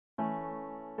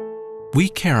We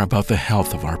care about the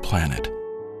health of our planet.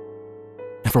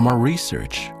 And from our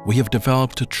research, we have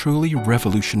developed a truly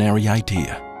revolutionary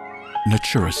idea,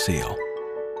 NaturaSeal.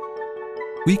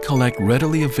 We collect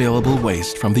readily available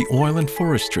waste from the oil and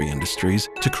forestry industries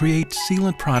to create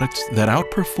sealant products that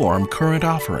outperform current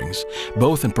offerings,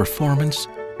 both in performance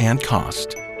and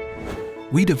cost.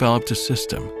 We developed a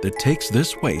system that takes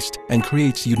this waste and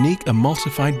creates unique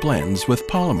emulsified blends with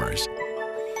polymers,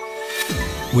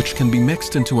 which can be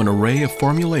mixed into an array of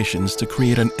formulations to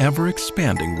create an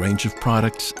ever-expanding range of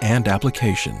products and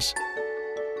applications.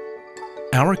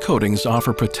 Our coatings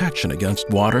offer protection against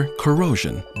water,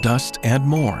 corrosion, dust, and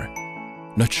more.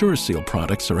 NaturaSeal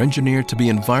products are engineered to be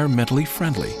environmentally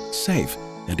friendly, safe,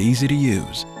 and easy to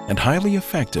use, and highly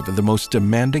effective in the most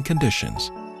demanding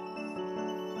conditions.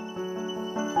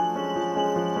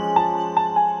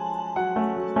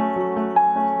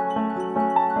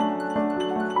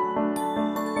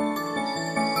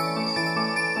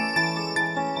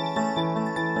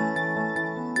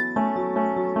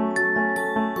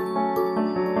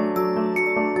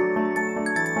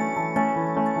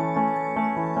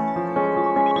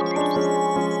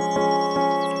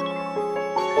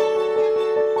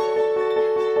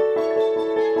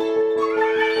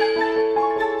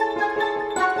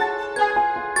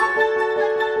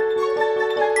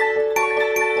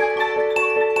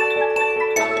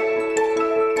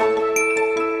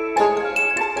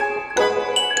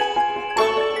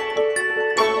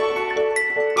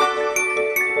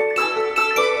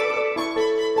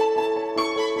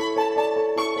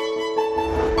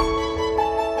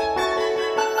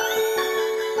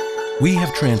 We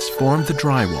have transformed the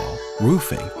drywall,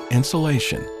 roofing,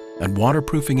 insulation, and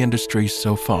waterproofing industries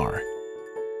so far.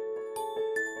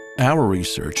 Our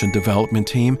research and development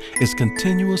team is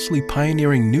continuously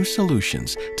pioneering new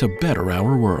solutions to better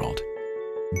our world.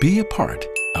 Be a part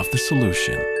of the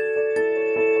solution.